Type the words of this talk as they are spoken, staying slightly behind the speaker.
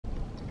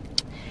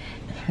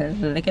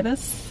look at the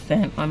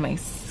scent on my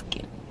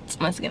skin.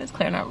 My skin is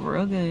clearing out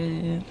real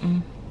good.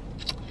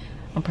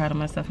 I'm proud of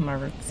myself and my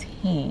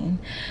routine.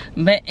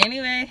 But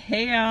anyway,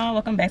 hey y'all,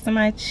 welcome back to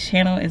my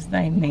channel. It's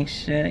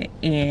Dynasia,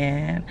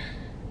 and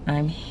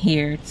I'm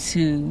here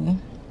to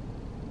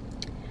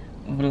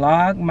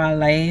vlog my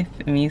life,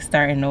 me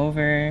starting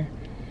over,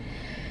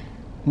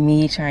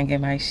 me trying to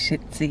get my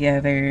shit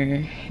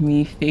together,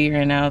 me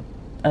figuring out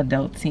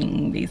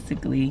adulting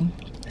basically.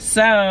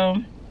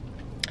 So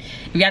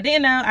if y'all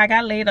didn't know, I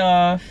got laid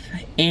off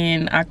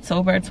in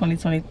October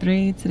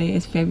 2023. Today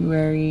is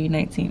February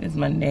 19th, is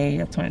Monday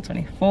of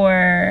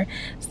 2024,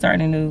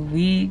 starting a new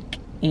week.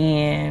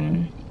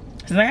 And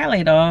since I got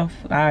laid off,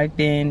 I've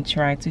been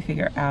trying to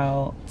figure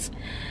out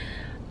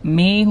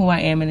me, who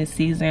I am in this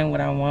season, what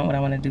I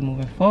want to do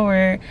moving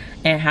forward,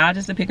 and how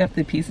just to pick up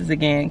the pieces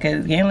again,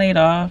 because getting laid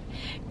off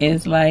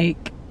is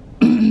like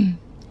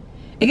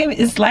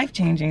it's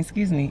life-changing,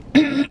 excuse me.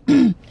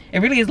 It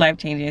really is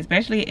life-changing,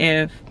 especially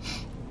if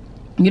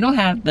you don't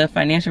have the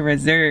financial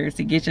reserves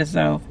to get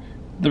yourself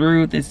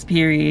through this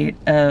period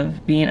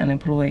of being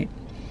unemployed.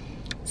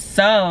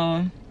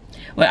 So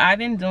what I've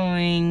been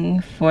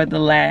doing for the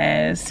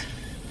last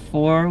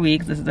 4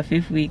 weeks, this is the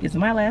 5th week, it's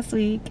my last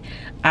week,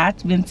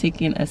 I've been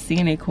taking a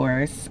CNA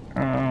course,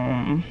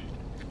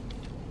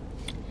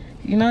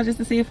 you know, just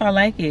to see if I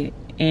like it.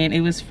 And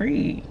it was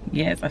free.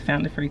 Yes, I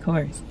found a free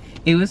course.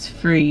 It was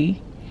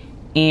free.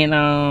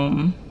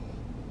 And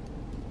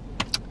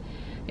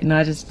you know,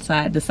 I just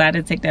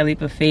decided to take that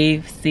leap of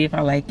faith, see if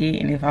I like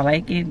it. And if I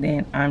like it,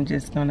 then I'm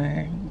just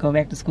gonna go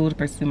back to school to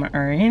pursue my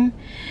RN.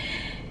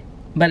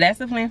 But that's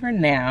the plan for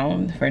now.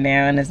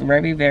 And it's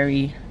very,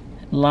 very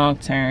long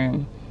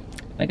term.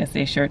 Like I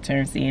said, short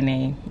term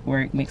CNA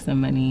work, make some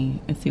money,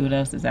 and see what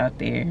else is out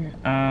there.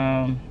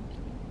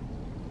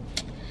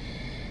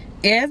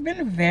 It's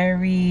been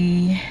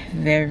very,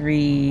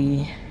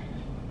 very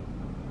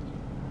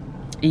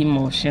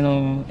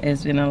emotional.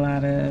 It's been a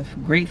lot of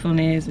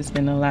gratefulness. It's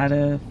been a lot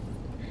of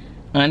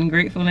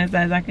ungratefulness,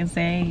 as I can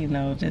say. You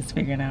know, just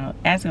figuring out,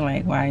 asking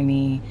like, why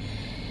me?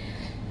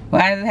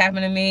 Why does it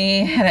happen to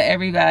me? To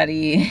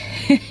everybody.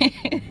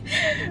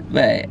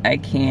 But I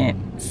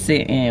can't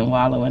sit and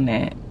wallow in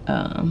that.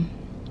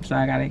 So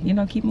I gotta, you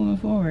know, keep moving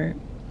forward.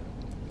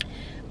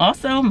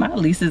 Also, my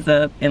lease is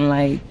up in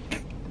like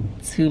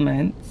 2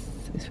 months.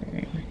 It's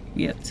very,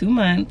 yeah, 2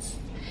 months.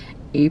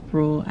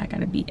 April, I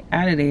gotta be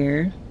out of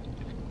there.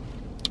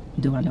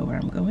 Do I know where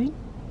I'm going?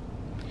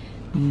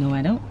 No,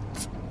 I don't.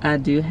 I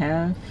do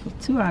have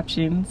 2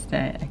 options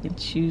that I can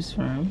choose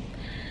from,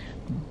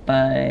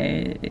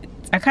 but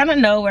I kind of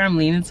know where I'm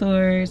leaning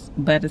towards,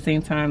 but at the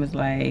same time it's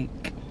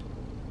like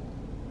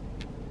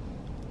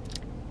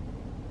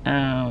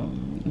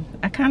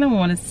I kind of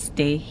want to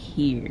stay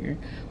here,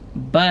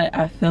 but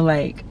I feel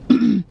like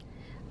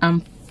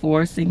I'm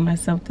forcing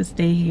myself to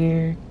stay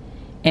here,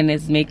 and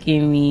it's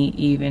making me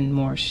even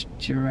more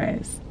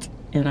stressed,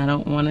 and I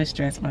don't want to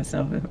stress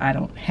myself if I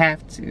don't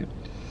have to.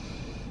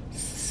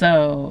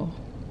 So,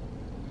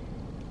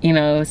 you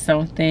know, if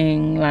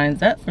something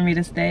lines up for me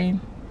to stay,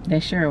 then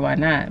sure, why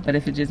not? But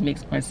if it just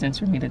makes more sense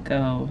for me to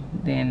go,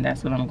 then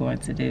that's what I'm going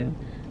to do.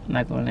 I'm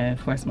not going to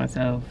force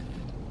myself,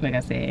 like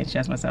I said, and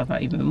stress myself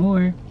out even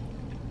more.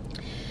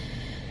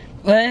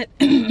 But,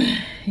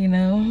 you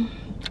know,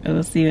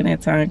 we'll see when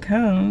that time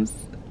comes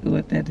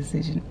what that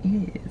decision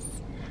is.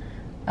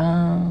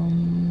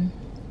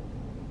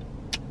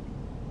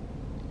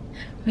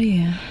 But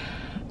yeah,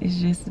 it's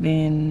just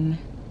been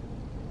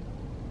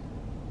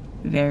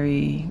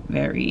very,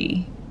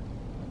 very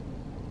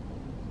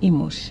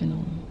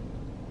emotional.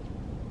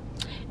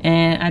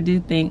 And I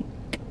do thank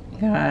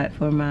God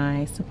for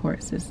my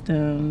support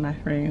system, my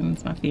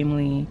friends, my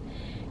family.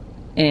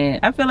 And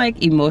I feel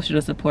like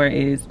emotional support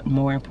is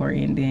more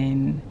important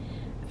than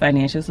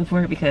financial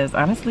support, because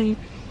honestly,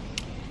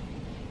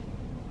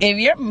 if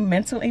your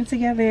mental ain't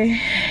together,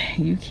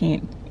 you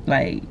can't,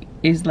 like,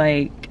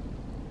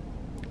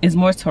 it's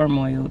more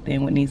turmoil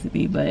than what needs to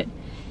be. But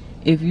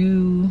if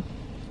you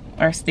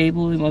are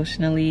stable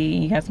emotionally,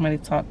 you have somebody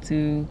to talk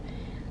to,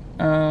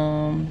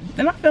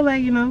 then I feel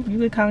like, you know, you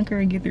could conquer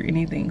and get through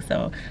anything.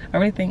 So I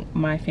really thank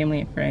my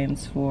family and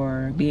friends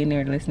for being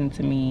there to listen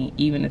to me,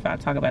 even if I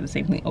talk about the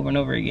same thing over and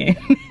over again.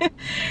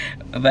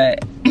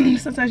 But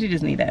sometimes you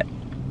just need that.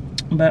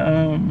 But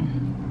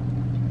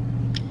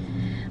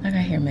I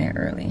got here mad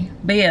early.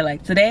 But yeah,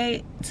 like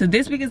today, so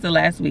this week is the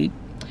last week.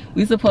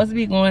 We're supposed to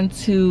be going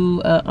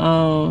to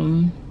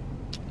a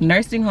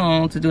nursing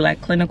home to do like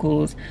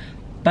clinicals,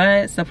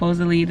 but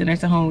supposedly the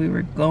nursing home we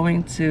were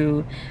going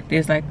to,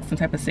 there's like some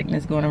type of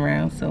sickness going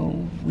around,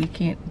 so we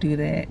can't do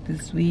that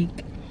this week.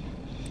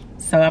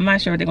 So I'm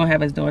not sure what they're gonna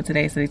have us doing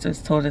today. So they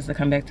just told us to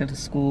come back to the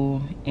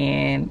school,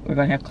 and we're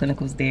gonna have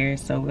clinicals there,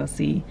 so we'll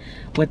see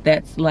what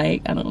that's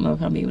like. I don't know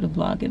if I'll be able to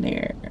vlog in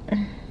there.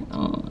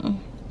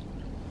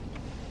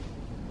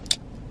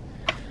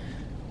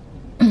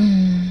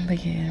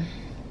 But yeah,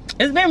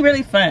 it's been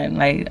really fun.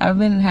 Like, I've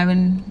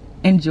been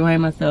enjoying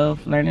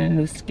myself, learning a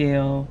new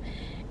skill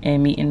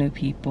and meeting new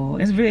people.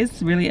 It's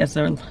really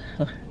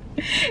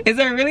It's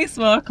a really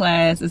small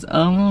class. It's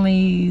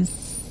only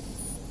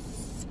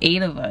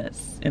 8 of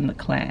us in the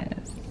class.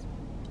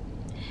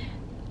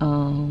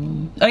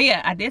 Oh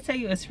yeah, I did tell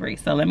you it's free.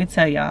 So let me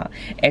tell y'all,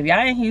 if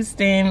y'all in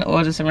Houston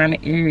or just around the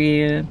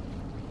area,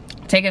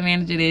 take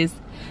advantage of this.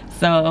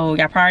 So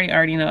y'all probably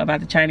already know about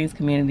the Chinese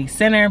Community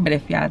Center, but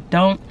if y'all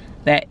don't,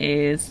 that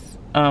is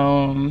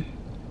the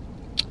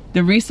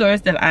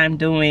resource that I'm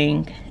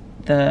doing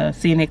the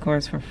CNA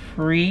course for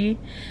free.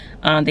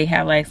 They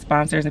have like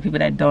sponsors and people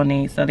that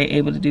donate, so they're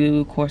able to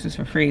do courses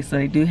for free. So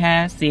they do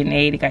have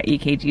CNA, they got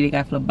EKG, they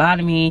got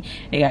phlebotomy,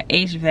 they got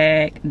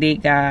HVAC, they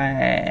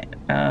got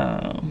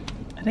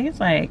I think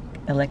it's like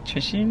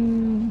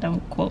electrician,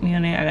 don't quote me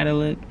on that, I gotta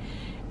look.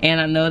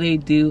 And I know they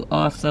do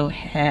also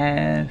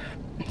have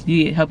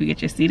help you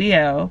get your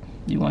CDL,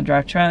 you want to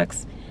drive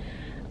trucks.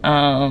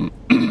 But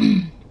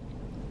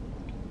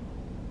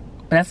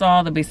that's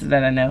all the bases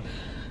that I know.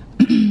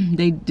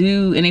 They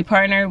do, and they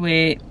partner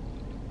with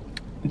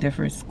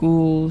different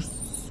schools.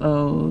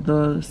 So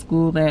the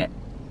school that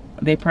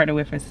they partner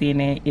with for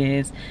CNA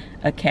is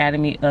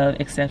Academy of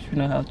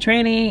Exceptional Health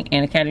Training,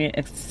 and Academy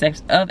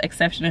of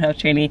Exceptional Health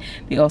Training,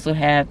 they also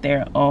have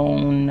their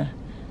own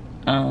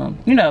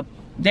you know,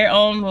 their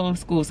own little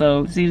school.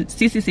 So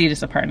CCC is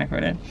just a partner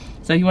for them.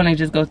 So if you want to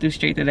just go through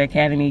straight to the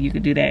academy, you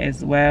could do that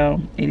as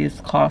well. It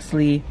is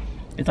costly.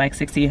 It's like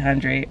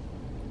 $1,600.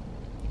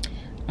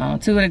 2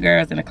 of the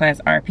girls in the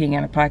class are paying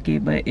out of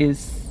pocket, but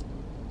it's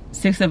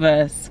 6 of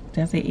us.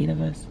 Did I say 8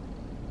 of us?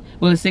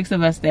 Well, it's 6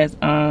 of us that's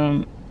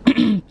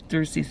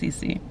through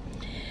CCC.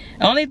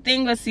 The only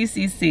thing with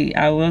CCC,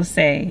 I will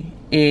say,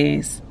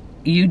 is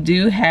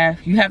you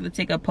have to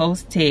take a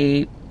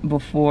post-tape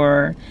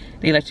before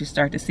they let you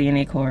start the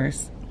CNA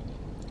course.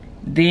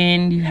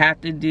 Then you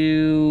have to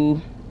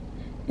do,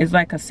 it's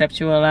like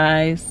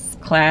conceptualized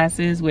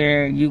classes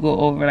where you go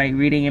over like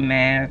reading and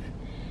math.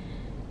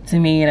 To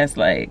me, that's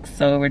like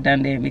so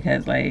redundant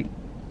because like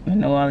I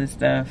know all this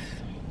stuff,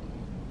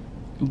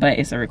 but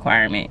it's a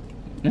requirement,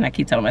 and I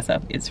keep telling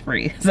myself it's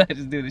free, so I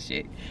just do the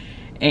shit.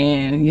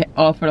 And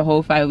all for the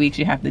whole 5 weeks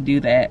you have to do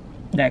that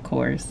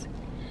course.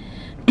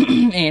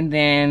 And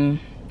then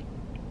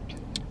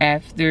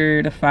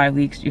after the 5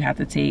 weeks you have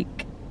to take,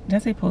 did I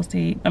say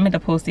post-tape? I mean the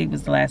post-tape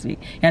was the last week.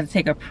 You have to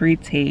take a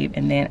pre-tape,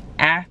 and then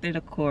after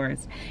the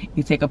course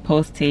you take a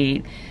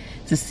post-tape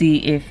to see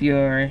if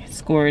your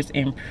scores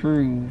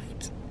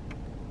improved.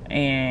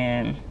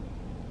 And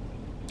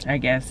I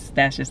guess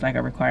that's just like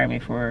a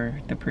requirement for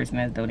the person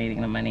that's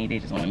donating the money. They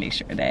just want to make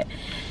sure that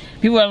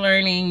people are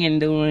learning and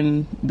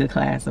doing the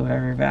class or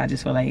whatever. But I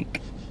just feel like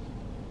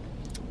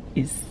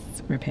it's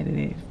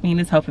repetitive. I mean,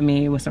 it's helping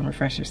me with some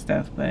refresher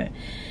stuff, but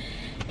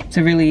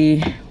to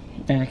really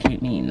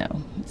educate me,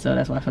 no. So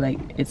that's why I feel like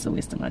it's a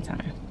waste of my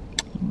time.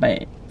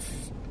 But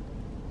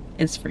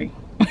it's free.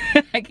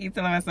 I keep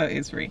telling myself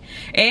it's free.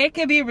 And it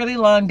can be really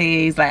long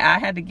days. Like I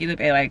had to get up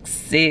at like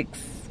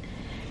 6,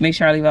 make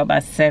sure I leave out by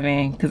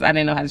 7, because I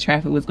didn't know how the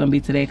traffic was going to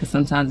be today, because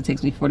sometimes it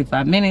takes me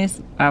 45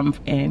 minutes. I'm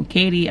in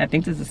Katy. I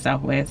think this is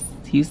Southwest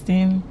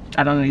Houston.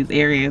 I don't know these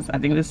areas. I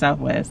think it's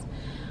Southwest.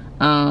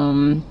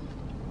 So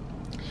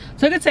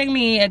it could take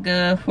me a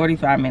good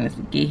 45 minutes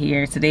to get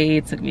here. Today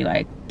it took me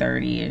like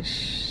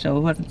 30-ish, so it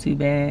wasn't too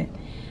bad.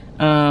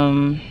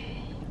 So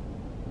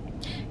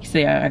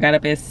yeah, I got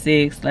up at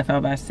 6, left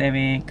out by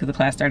 7, because the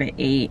class started at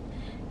 8.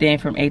 Then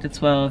from 8 to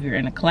 12, you're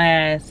in a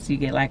class. You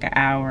get like an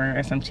hour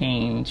or some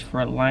change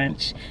for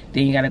lunch.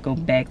 Then you got to go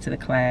back to the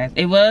class.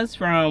 It was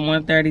from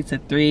 1:30 to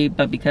 3,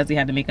 but because we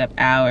had to make up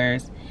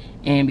hours,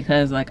 and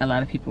because like a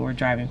lot of people were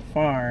driving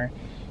far,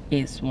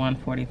 it's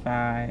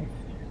 1:45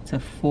 to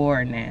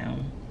 4 now.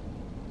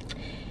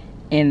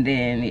 And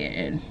then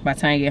yeah, by the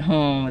time you get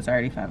home, it's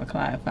already 5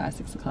 o'clock,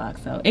 6 o'clock.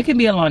 So it can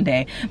be a long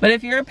day. But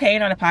if you're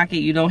paying out of pocket,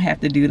 you don't have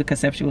to do the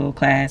conceptual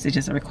class. It's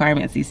just a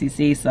requirement at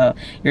CCC. So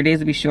your days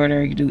will be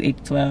shorter. You do 8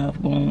 to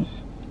 12, boom,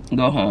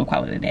 go home,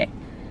 call it a day.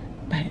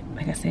 But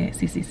like I said,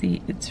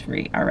 CCC, it's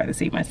free. I'd rather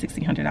save my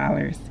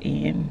 $1,600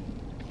 and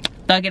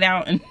thug it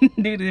out and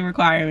do the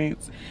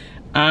requirements.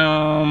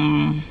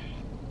 I'm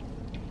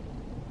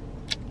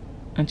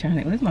trying to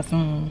think, what's my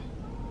song?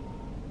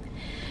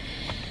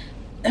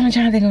 I'm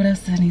trying to think of what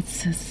else I need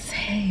to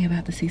say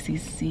about the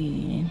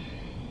CCC.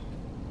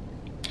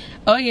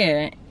 Oh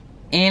yeah,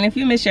 and if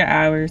you miss your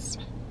hours,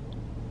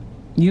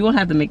 you won't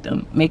have to make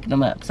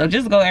them up. So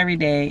just go every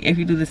day. If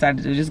you do decide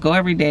to do, just go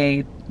every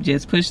day.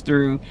 Just push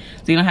through,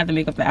 so you don't have to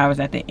make up the hours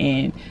at the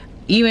end.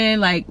 Even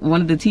like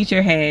one of the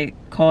teacher had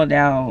called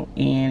out,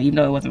 and even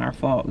though it wasn't our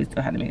fault, we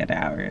still had to make up the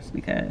hours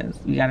because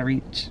we got to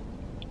reach.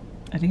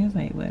 I think it's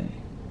like what,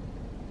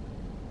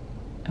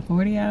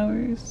 40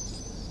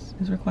 hours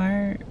is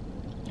required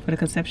for the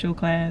conceptual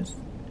class,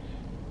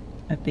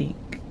 I think.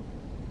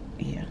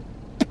 Yeah,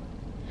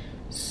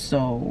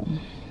 so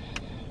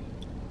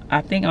I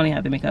think I only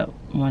have to make up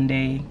one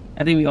day.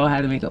 I think we all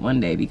had to make up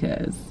one day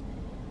because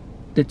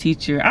the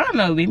teacher, I don't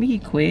know, maybe he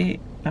quit.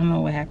 I don't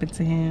know what happened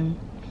to him,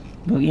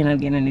 but we ended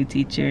up getting a new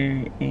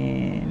teacher,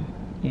 and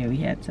yeah, we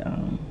had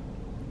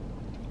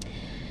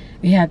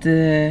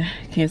to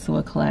cancel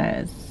a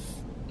class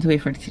to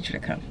wait for the teacher to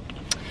come.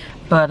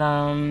 But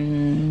I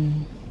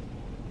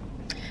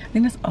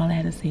think that's all I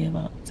had to say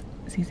about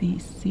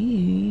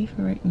CCC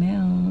for right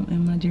now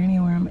in my journey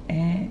where I'm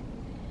at.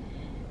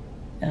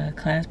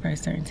 Class probably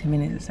starting 10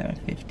 minutes at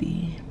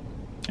 7:50.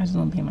 I just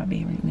want to be in my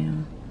bed right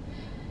now.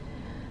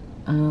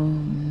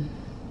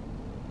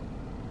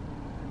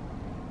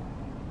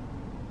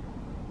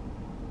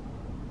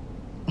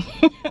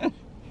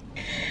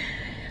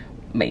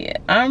 But yeah,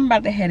 I'm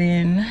about to head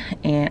in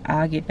and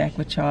I'll get back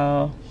with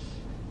y'all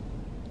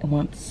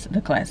once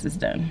the class is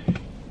done.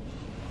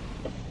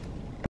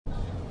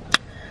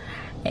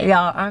 Hey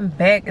y'all, I'm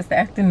back. It's the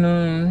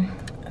afternoon.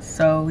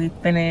 So we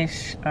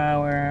finished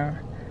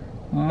our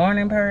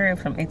morning period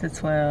from 8 to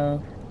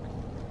 12.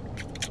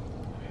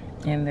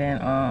 And then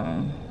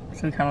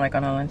so we kind of like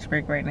on a lunch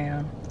break right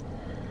now.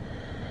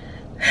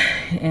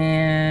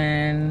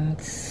 And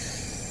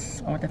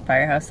I went to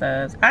Firehouse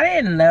Subs. I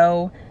didn't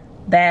know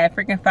that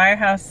freaking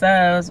Firehouse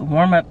Subs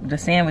warm up the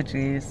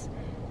sandwiches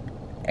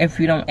if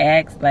you don't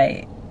ask,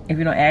 like if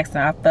you don't ask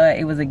them. I thought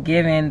it was a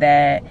given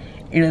that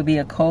it would be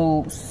a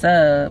cold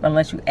sub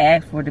unless you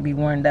ask for it to be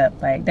warmed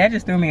up. Like that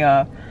just threw me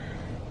off.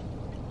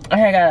 I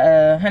had got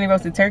a honey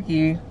roasted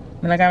turkey.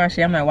 When I got my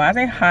shit, I'm like, why is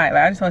it hot?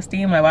 Like, I just saw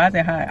steam, like, why is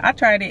it hot? I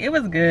tried it, it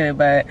was good,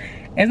 but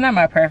it's not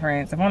my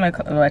preference. If I want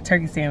a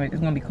turkey sandwich, it's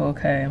gonna be cold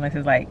cut, unless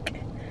it's like,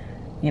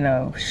 you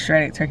know,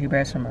 shredded turkey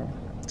breast from a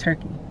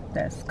turkey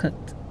that's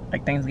cooked,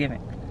 like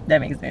Thanksgiving.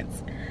 That makes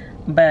sense.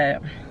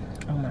 But,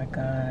 oh my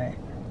God.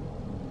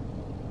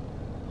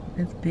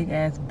 This big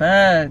ass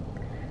bug.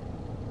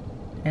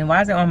 And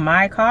why is it on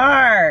my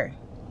car?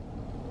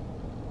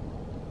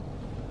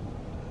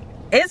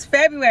 It's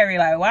February,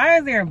 like, why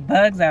is there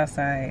bugs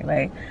outside?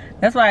 Like,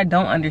 that's what I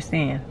don't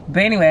understand.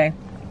 But anyway,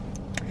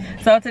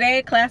 so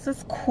today class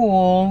was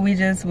cool. We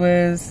just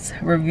was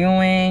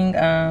reviewing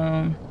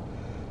our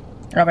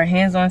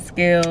hands-on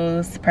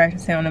skills,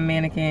 practicing on the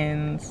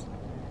mannequins,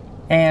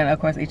 and of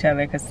course each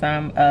other, because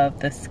some of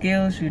the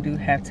skills you do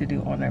have to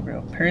do on a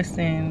real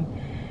person.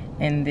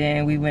 And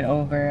then we went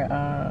over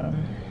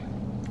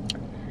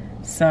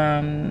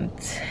some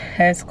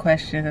test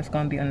questions that's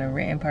going to be on the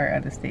written part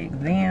of the state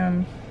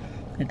exam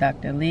with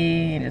Dr.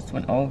 Lee, and just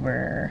went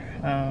over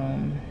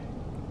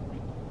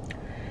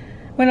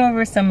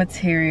some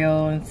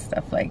material and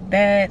stuff like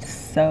that.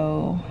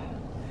 So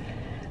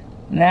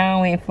now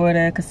I'm waiting for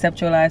the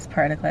conceptualized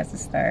part of the class to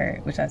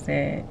start, which I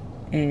said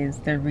is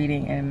the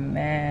reading and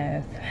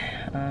math.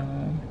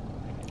 I'm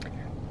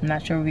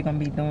not sure what we're gonna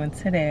be doing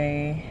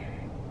today,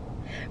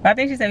 but I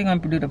think she said we're gonna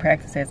do the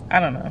practice test. I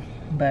don't know,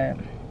 but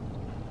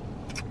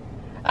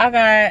I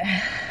got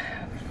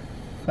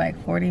like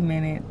 40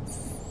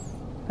 minutes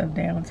of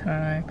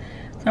downtime,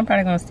 so I'm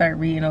probably gonna start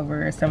reading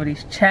over some of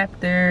these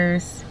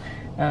chapters.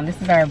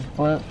 This is our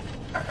book.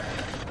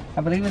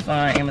 I believe it's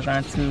on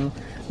Amazon too.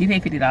 You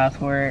pay $50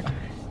 for it,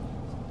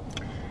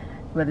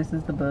 but this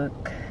is the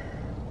book.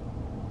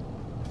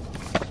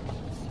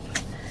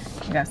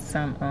 We got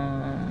some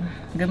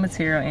good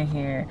material in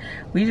here.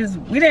 We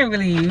didn't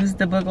really use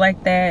the book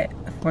like that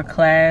for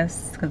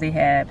class because they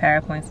had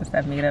PowerPoints and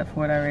stuff made up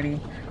for it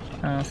already.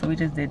 So we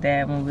just did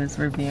that when we was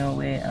reviewing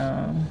with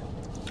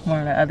one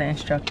of the other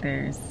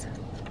instructors,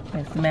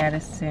 Miss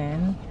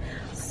Madison.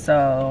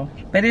 So,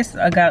 but it's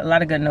got a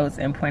lot of good notes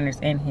and pointers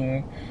in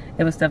here.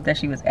 It was stuff that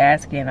she was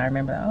asking. I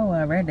remember, oh,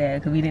 I read that,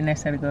 because we didn't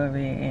necessarily go over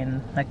it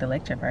in like the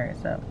lecture part.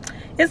 So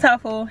it's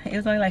helpful. It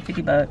was only like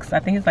 50 bucks. I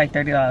think it's like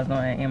 $30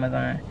 on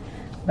Amazon.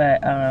 But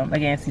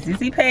again,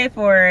 CCC paid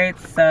for it,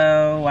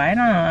 so why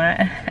not?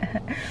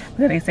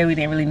 But they said we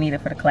didn't really need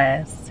it for the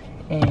class.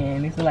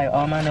 And these are like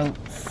all my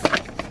notes.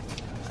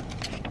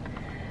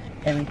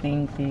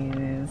 Everything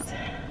is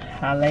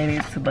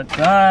highlighted to the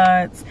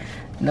gods.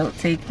 Note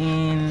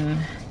taking.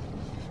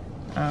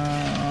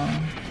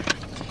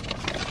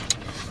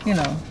 You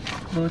know,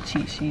 little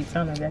cheat sheets. I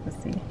don't know if y'all can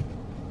see.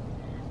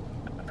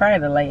 Probably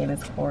the lighting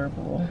is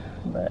horrible,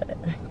 but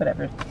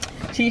whatever.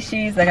 Cheat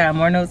sheets. I got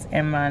more notes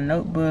in my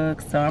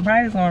notebook, so I'm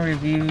probably just gonna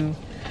review,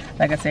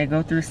 like I said,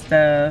 go through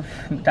stuff.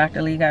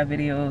 Dr. Lee got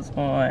videos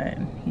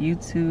on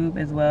YouTube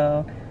as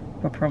well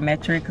for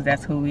Prometric, because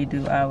that's who we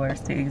do our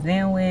state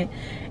exam with,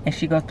 and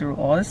she goes through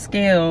all the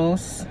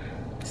skills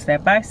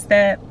step by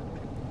step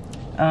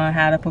on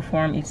how to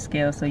perform each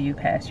skill so you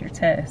pass your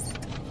test.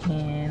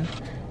 And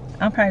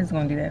I'm probably just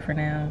gonna do that for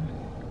now,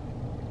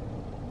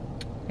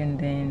 and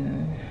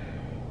then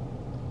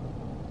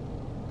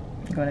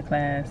go to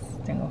class,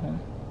 then go home.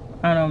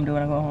 I don't know what I'm doing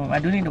when I go home. I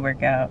do need to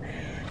work out.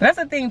 And that's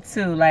the thing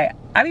too, like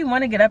I be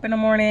wanting to get up in the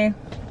morning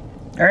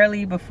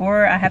early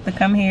before I have to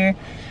come here,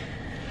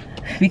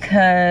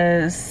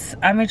 because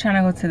I've been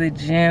trying to go to the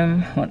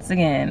gym once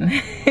again.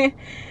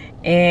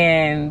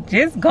 And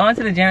just going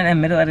to the gym in the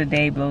middle of the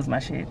day blows my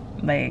shit.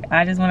 Like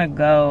I just want to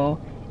go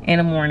in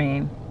the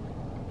morning,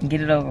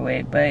 get it over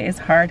with, but it's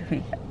hard to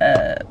pick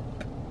up.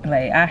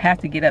 Like I have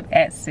to get up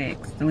at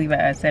 6 to leave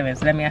at 7,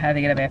 so that means I have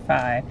to get up at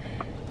 5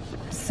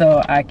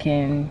 so I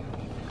can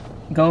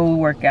go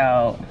work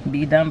out,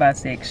 be done by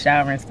 6,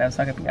 shower and stuff,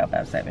 so I can be out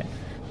by 7.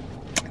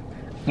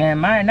 And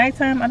my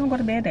nighttime, I don't go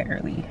to bed that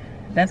early.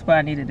 That's what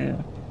I need to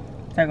do.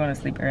 start going to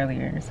sleep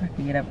earlier so I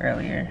can get up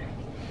earlier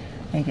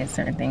and get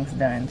certain things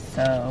done.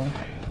 So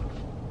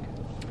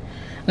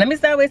let me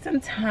start wasting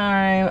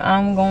time.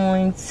 I'm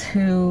going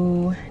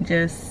to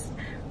just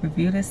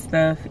review this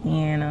stuff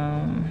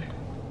and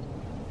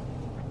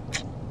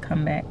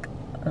come back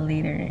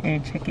later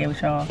and check in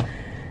with y'all,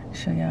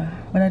 show y'all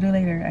what I do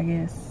later, I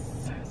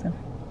guess. So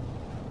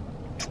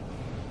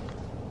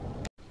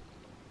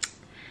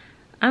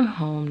I'm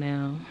home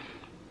now.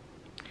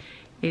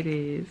 It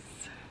is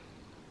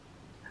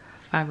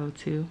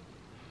 5:02.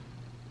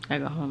 I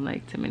got home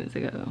like 10 minutes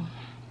ago.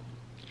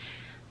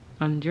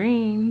 I'm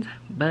drained,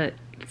 but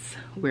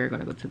we're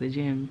gonna go to the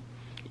gym,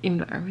 even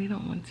though I really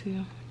don't want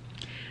to.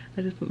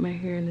 I just put my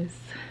hair in this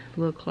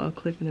little claw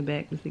clip in the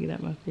back just to get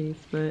out my face,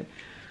 but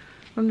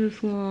I'm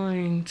just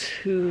going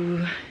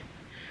to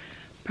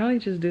probably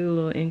just do a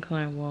little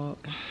incline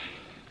walk,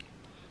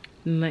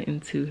 nothing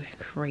too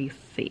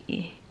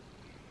crazy,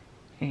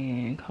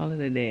 and call it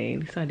a day. At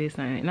least I did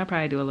something. And I'll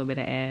probably do a little bit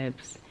of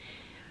abs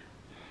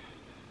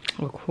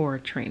or core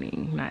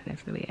training, not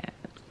necessarily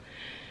abs.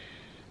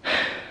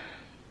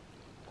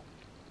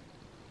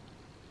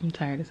 I'm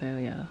tired as hell,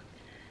 y'all.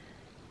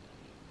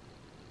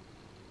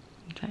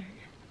 I'm tired.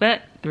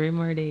 But 3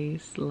 more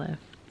days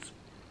left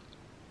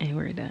and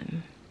we're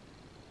done.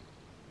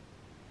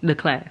 The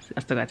class,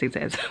 I still gotta take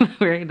tests.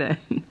 We're done.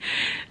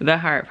 The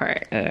hard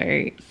part. All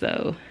right,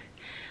 so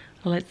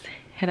let's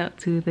head out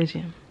to the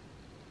gym.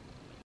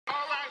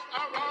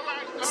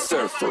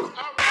 Surfer.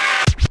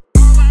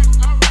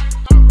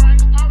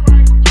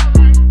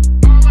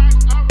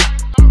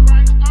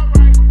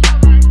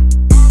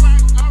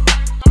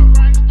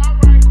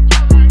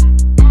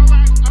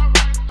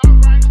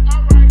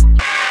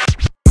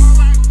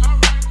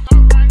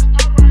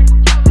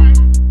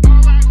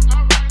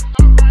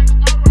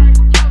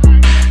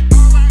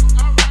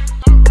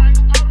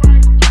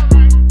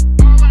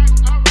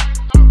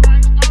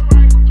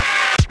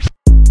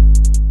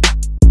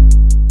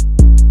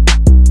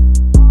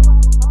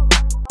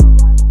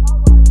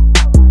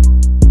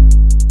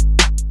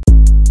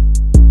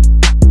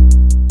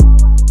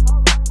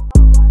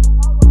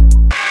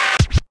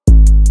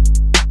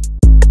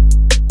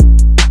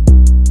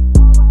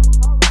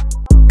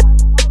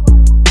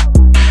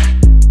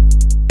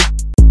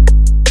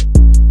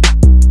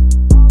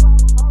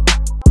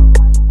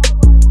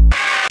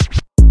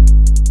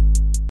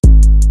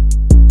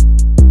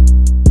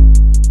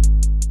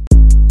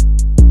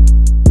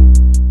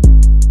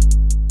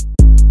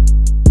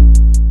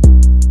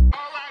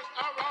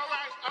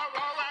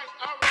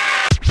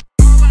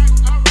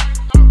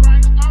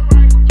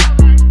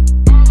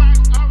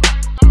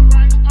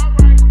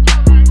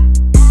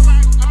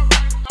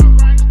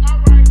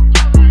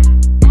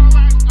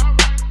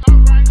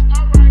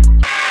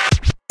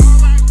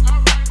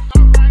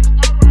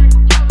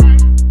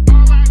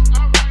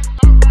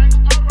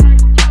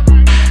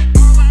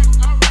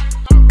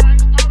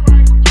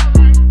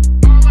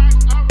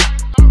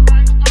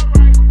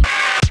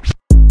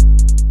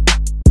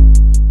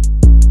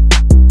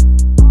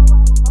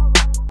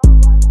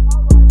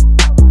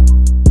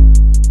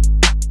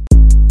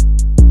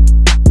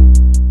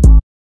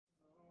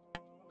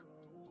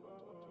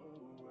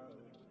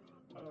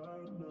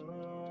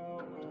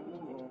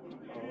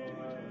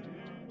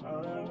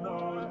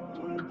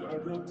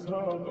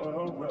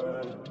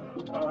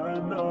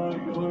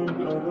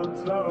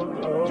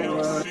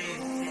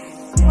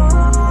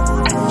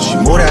 She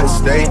moved out of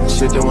state,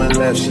 shit that went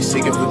left, she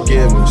seeking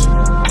forgiveness.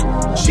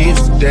 She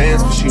used to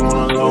dance, but she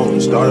went alone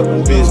and start up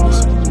a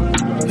business.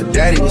 Her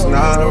daddy was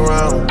not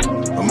around,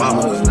 her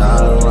mama was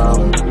not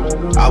around.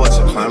 I watch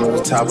her climb to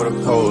the top of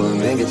the pole and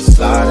then get to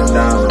sliding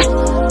down.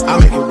 I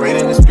make it rain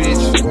in this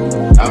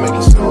bitch, I make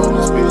it snow in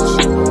this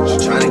bitch. She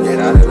tryna get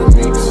out of the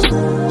mix.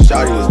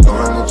 Shawty was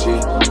going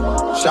legit,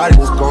 Shawty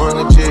was going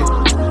legit.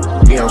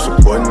 Me, I'm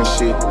supporting this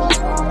shit.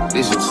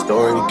 This is the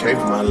story that came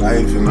from my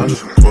life, and I'm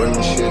just recording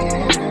this shit.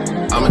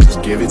 I'ma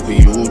just give it to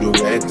you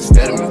direct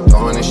instead of me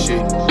throwing this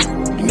shit.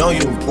 You know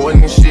you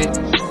important this shit,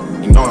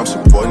 you know I'm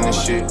supporting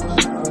this shit.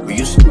 We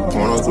used to do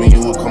pornos when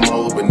you would come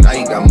over, but now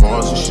you got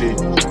morals and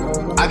shit.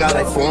 I got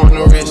like 4 on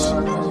the wrist,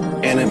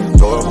 and an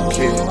adorable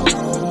kid.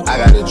 I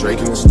got a Drake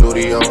in the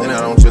studio, and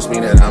I don't just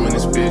mean that I'm in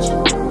this bitch.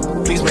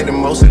 Please make the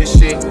most of this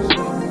shit,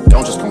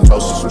 don't just come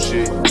close to some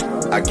shit.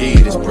 I give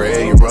you this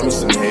bread, you run me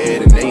some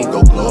head, and then you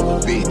go blow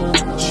up a beat.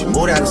 She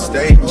moved out of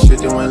state, and shit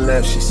that went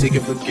left, she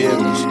seeking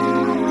forgiveness.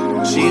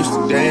 She used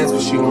to dance,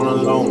 but she went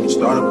alone and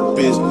start up a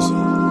business.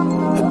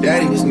 Her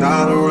daddy was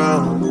not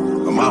around,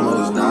 her mama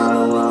was not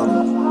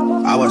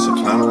around. I watch her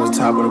climb to the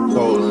top of the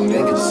pole and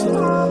then get to sleep.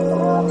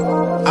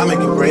 I make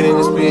it rain in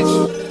this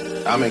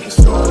bitch, I make it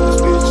snow in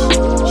this bitch.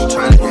 She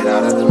tryna get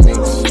out of the mix.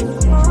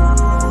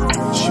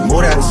 She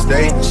moved out of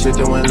state, and shit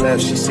that went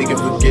left, she seeking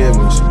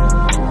forgiveness.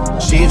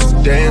 She used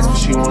to dance, but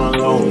she went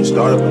alone and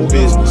start up a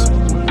business.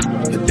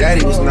 Her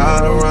daddy was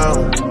not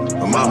around,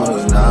 her mama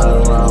was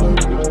not around.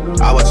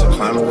 I watch her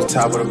climb to the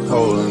top of the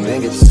pole and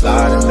then get to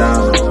sliding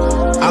down.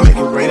 I make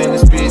it rain in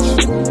this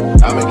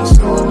bitch, I make it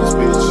snow in this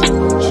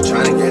bitch. She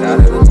tryna get out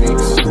of the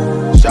mix.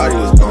 Shawty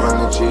was going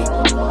legit,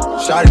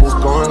 Shawty was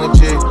going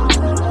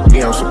legit.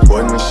 Me, I'm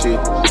supporting this shit.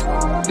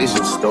 This is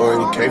a story,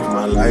 came from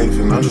my life,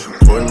 and I'm just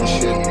reporting this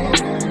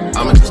shit.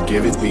 I'ma just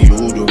give it to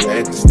you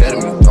direct instead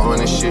of me throwing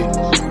this shit.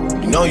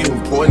 You know you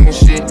important this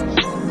shit.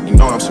 You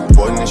know I'm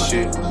supporting this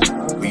shit.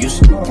 We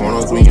used to do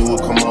pornos when you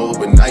would come over,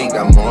 but now you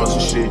got morals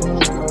and shit.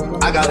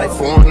 I got like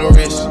 4 on the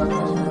wrist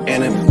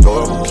and an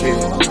adorable kid.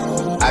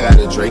 I got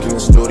a Drake in the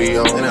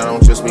studio, and I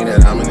don't just mean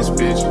that I'm in this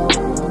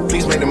bitch.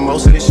 Please make the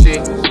most of this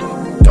shit.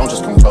 Don't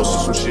just come close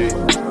to some shit.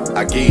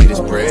 I give you this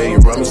bread, you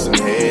run me some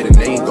head, and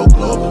then you go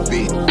blow up a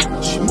beat.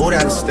 She moved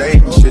out of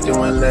state, and shit that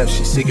went left,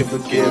 she seeking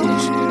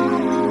forgiveness.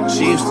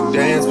 She used to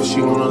dance, but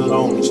she went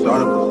alone and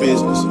started a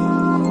business.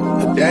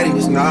 Her daddy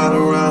is not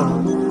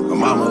around, her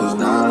mama is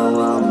not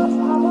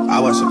around.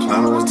 I watch her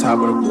climb on the top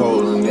of the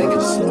pole and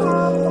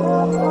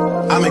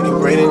niggas. I make it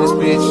rain in this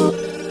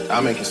bitch,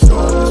 I make it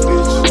snow in this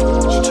bitch.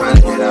 She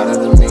tryna get out of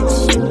the mix.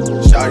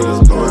 Shawty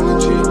was going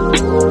legit.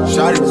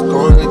 Shawty was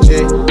going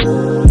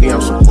legit. Me, I'm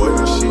supporting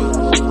this shit.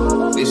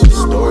 This is a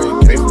story,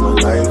 came from my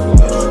life, and I'm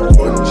just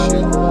supporting this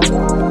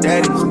shit.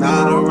 Daddy's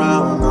not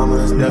around, mama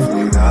is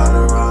definitely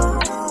not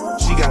around.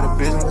 She got a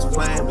business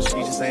plan, but she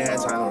just ain't had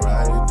time to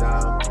write it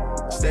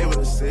down. Stay with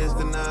her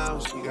sister now,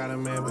 she got a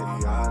man, but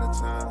he out of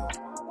town.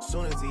 As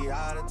soon as he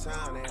out of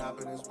town, they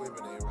hop in his whip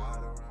and they ride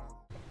around.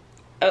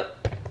 Oh.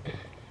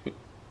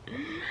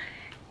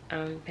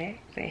 I'm back.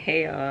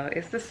 Hey y'all,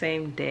 it's the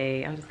same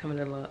day. I'm just coming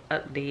to a little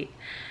update.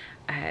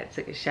 I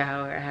took a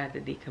shower, I had to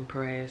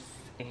decompress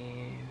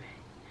and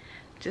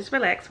just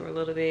relax for a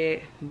little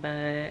bit,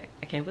 but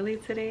I can't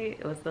believe today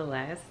it was the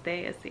last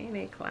day of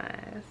CNA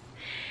class.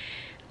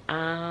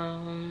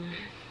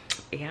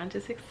 Yeah, I'm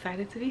just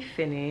excited to be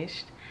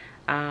finished.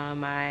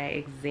 My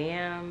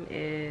exam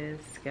is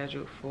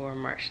scheduled for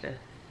March the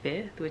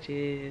 5th, which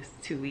is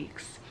 2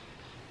 weeks.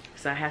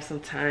 So I have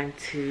some time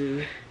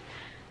to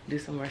do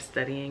some more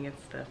studying and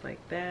stuff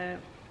like that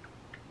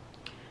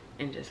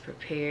and just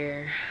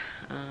prepare.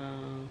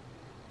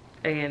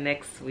 Again,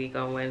 next week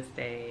on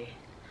Wednesday,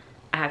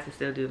 I have to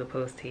still do the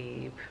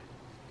post-tape,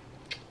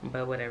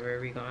 but whatever,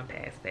 we're going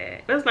past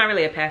that. But it's not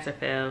really a pass or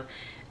fail.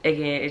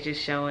 Again, it's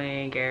just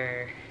showing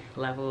your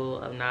level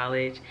of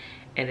knowledge,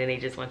 and then they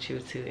just want you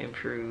to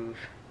improve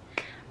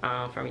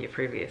from your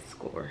previous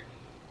score.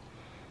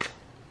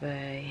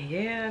 But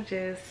yeah, I'm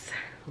just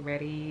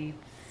ready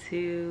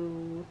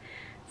to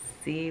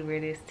see where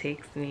this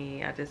takes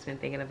me. I've just been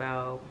thinking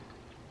about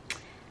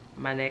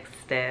my next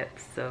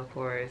steps. So of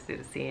course, do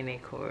the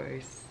CNA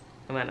course.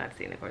 Well, not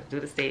CNA course, do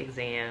the state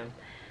exam,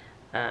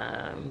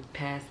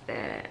 pass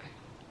that.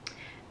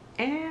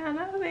 And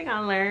another thing I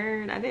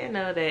learned, I didn't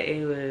know that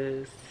it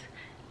was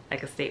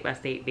like a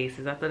state-by-state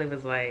basis. I thought it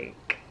was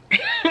like,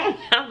 I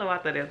don't know what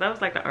I thought it was. That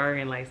was like the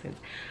Oregon license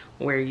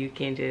where you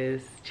can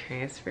just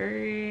transfer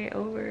it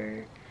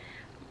over,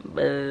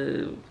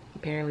 but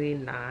apparently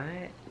not.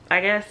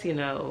 I guess, you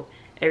know,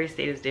 every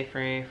state is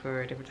different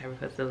for different type of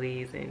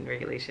facilities and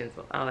regulations,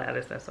 all that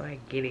other stuff, so I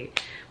get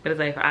it. But it's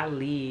like, if I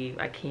leave,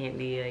 I can't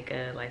be like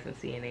a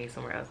licensed CNA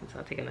somewhere else until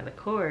I take another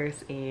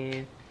course.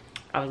 And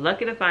I was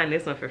lucky to find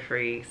this one for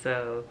free,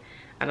 so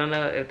I don't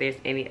know if there's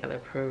any other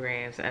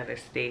programs in other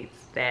states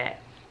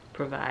that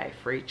provide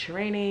free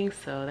training,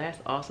 so that's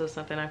also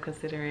something I'm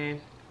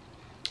considering.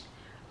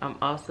 I'm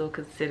also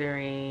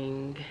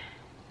considering,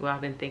 well,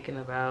 I've been thinking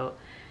about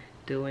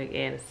doing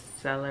an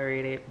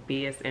accelerated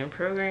BSN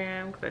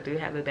program because I do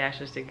have a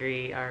bachelor's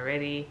degree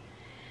already,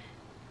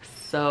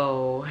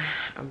 so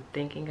I'm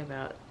thinking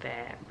about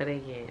that. But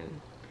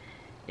again,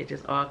 it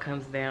just all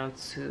comes down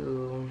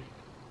to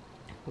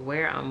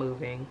where I'm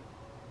moving,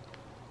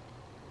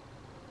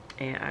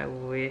 and I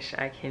wish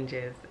I can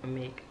just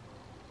make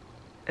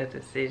a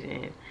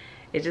decision.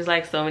 It's just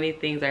like so many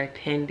things are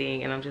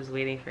pending and I'm just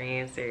waiting for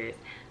answers,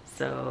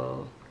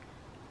 so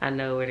I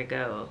know where to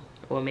go.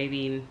 Well,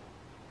 maybe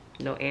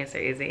no answer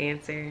is an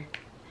answer.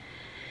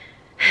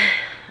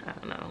 I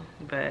don't know,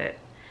 but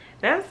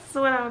that's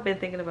what I've been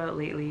thinking about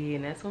lately,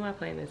 and that's what my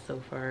plan is so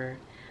far.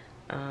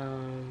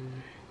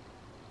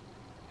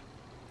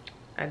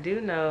 I do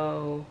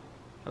know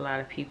a lot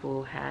of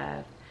people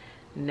have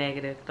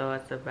negative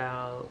thoughts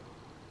about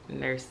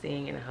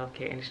nursing in the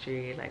healthcare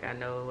industry. Like, I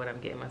know what I'm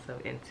getting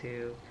myself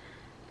into.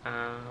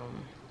 I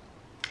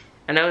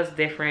know it's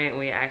different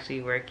when you're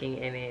actually working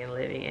in it and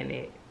living in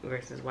it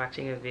versus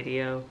watching a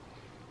video.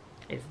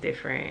 It's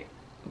different,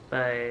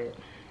 but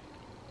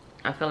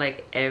I feel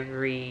like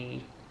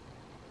every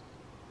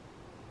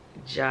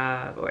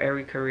job or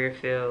every career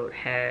field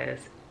has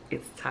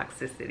its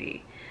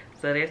toxicity,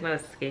 so there's no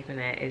escaping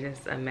that. It's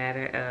just a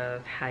matter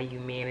of how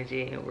you manage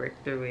it and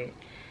work through it.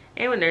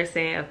 And with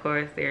nursing, of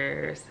course,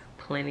 there's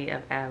plenty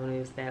of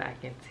avenues that I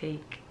can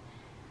take.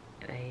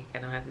 Like, I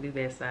don't have to do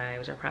bedside,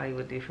 which I probably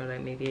would do for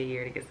like maybe a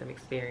year to get some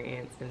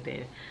experience and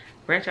then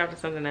branch out to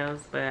something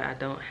else, but I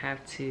don't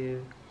have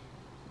to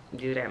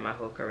do that my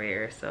whole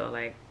career. So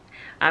like,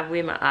 I've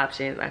weighed my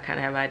options. I kind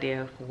of have an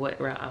idea of what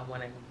route I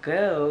want to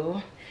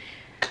go.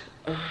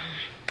 I'm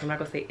not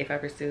gonna say if I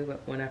pursue,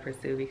 but when I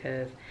pursue,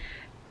 because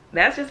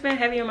that's just been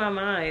heavy on my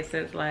mind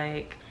since,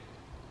 like,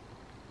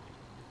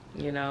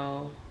 you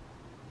know,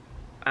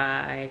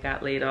 I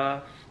got laid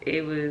off,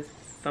 it was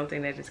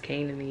something that just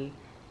came to me.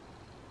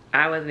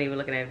 I wasn't even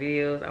looking at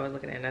videos. I was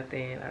looking at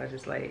nothing. I was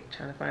just like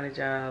trying to find a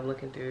job,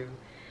 looking through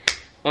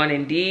on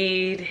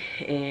Indeed,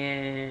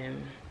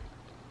 and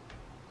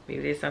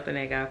maybe it's something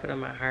that God put on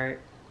my heart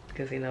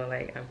because, you know,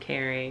 like I'm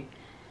caring.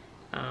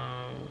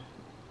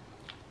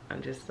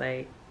 I'm just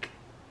like,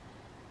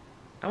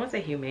 I won't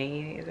say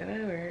humane. Is that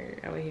a word?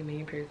 I'm a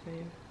humane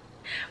person.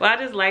 Well, I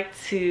just like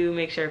to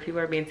make sure people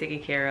are being taken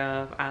care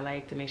of. I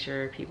like to make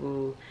sure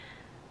people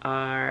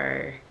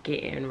are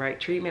getting right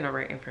treatment or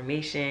right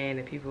information,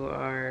 and people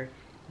are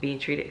being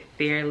treated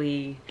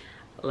fairly.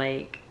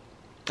 Like,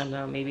 I don't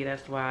know, maybe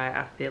that's why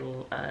I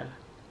feel a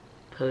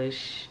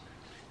push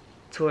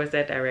towards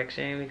that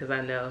direction, because I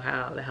know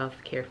how the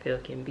healthcare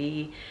field can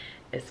be,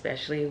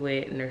 especially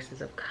with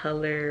nurses of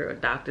color or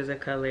doctors of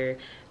color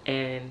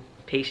and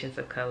patients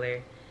of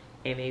color.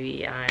 And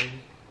maybe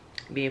I'm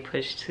being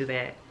pushed to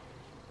that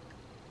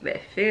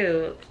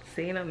field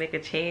to, you know, make a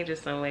change in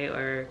some way,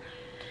 or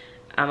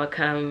I'm gonna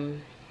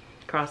come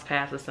cross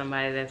paths with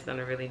somebody that's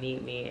gonna really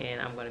need me, and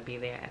I'm gonna be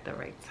there at the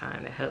right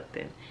time to help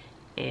them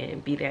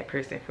and be that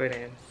person for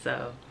them.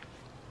 So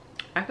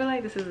I feel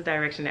like this is the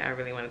direction that I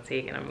really want to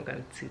take, and I'm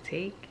going to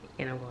take,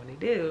 and I'm going to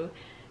do.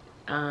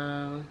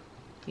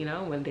 You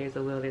know, when there's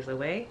a will, there's a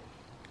way.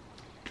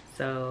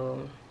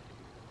 So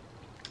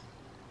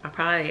I'm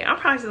probably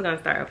just gonna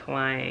start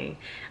applying.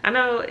 I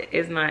know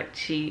it's not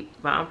cheap,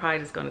 but I'm probably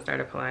just gonna start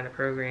applying to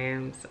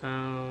programs.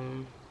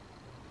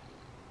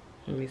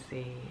 Let me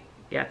see.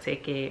 Yeah,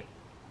 take it.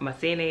 My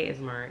CNA is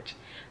March,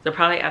 so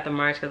probably after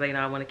March, because, you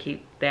know, I want to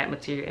keep that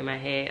material in my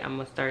head. I'm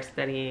gonna start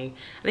studying.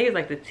 I think it's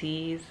like the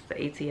T's,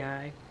 the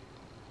ATI,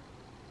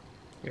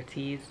 or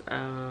T's.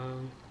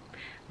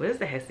 What is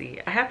the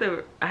HESI? I have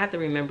to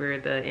remember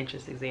the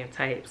entrance exam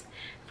types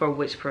for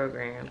which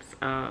programs.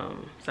 So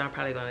I'm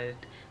probably gonna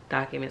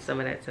document some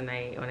of that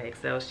tonight on an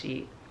Excel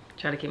sheet.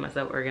 Try to keep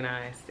myself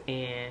organized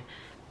and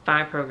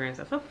find programs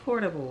that's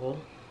affordable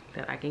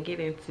that I can get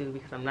into,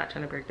 because I'm not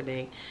trying to break the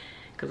bank.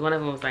 Because one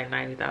of them was like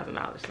 $90,000, and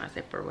I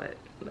said, for what?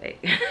 Like,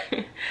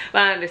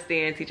 but I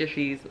understand teacher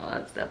fees and all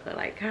that stuff, but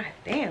like, god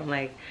damn,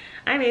 like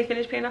I ain't even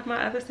finished paying off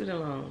my other student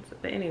loans.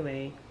 But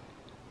anyway,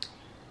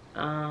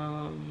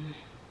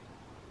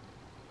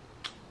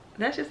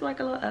 that's just like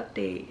a little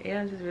update.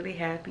 Yeah, I'm just really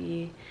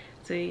happy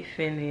to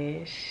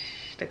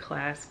finish the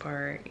class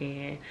part,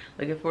 and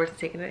looking forward to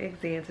taking the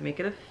exam to make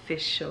it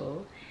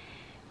official.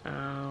 You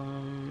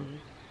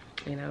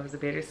know, it was a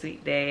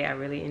bittersweet day. I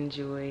really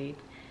enjoyed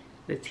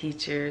the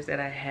teachers that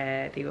I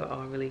had. They were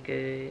all really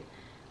good,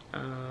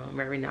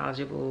 very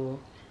knowledgeable,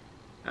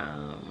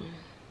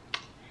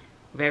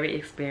 very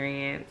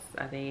experienced.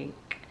 I think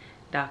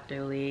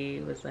Dr.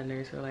 Lee was a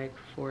nurse for like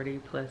 40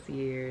 plus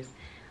years,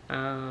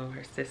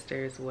 her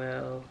sister as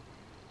well,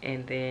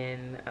 and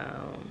then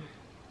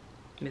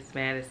Miss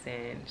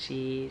Madison,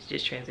 she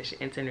just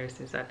transitioned into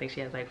nursing, so I think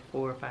she has like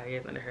 4 or 5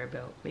 years under her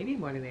belt, maybe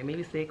more than that,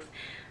 maybe 6.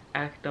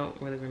 I don't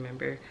really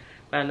remember,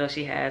 but I know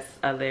she has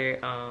other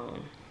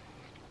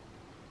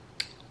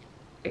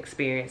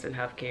experience in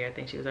healthcare. I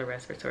think she was a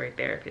respiratory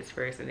therapist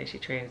first, and then she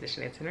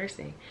transitioned into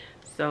nursing.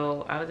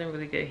 So I was in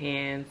really good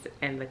hands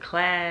in the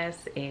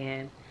class,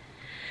 and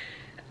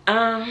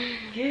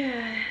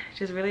yeah,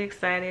 just really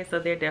excited. So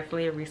they're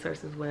definitely a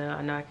resource as well.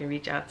 I know I can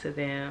reach out to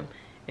them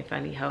if I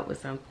need help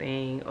with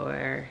something,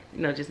 or,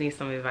 you know, just need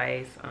some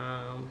advice.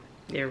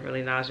 They're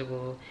really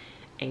knowledgeable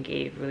and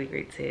gave really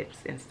great tips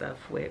and stuff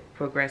with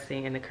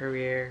progressing in the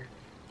career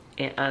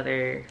and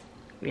other,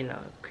 you know,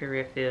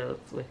 career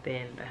fields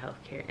within the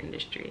healthcare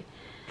industry.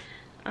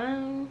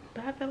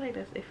 But I feel like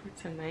that's it for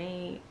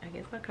tonight. I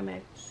guess I'll come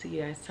back to see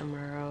you guys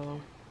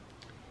tomorrow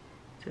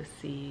to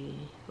see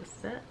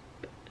what's up.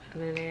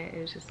 Other than that,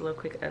 it was just a little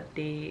quick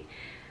update,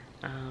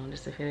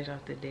 just to finish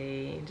off the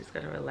day. Just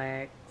gotta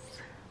relax,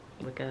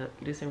 look up,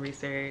 do some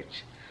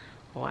research,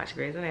 watch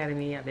Grey's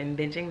Anatomy. I've been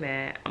binging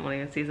that. I'm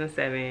only on season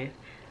 7.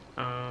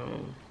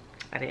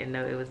 I didn't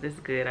know it was this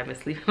good. I've been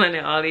sleeping on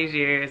it all these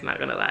years. Not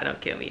gonna lie, don't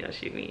kill me, don't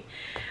shoot me.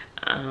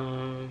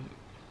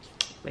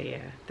 But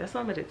yeah, that's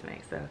what I'm gonna do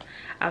tonight. So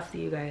I'll see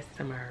you guys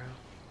tomorrow.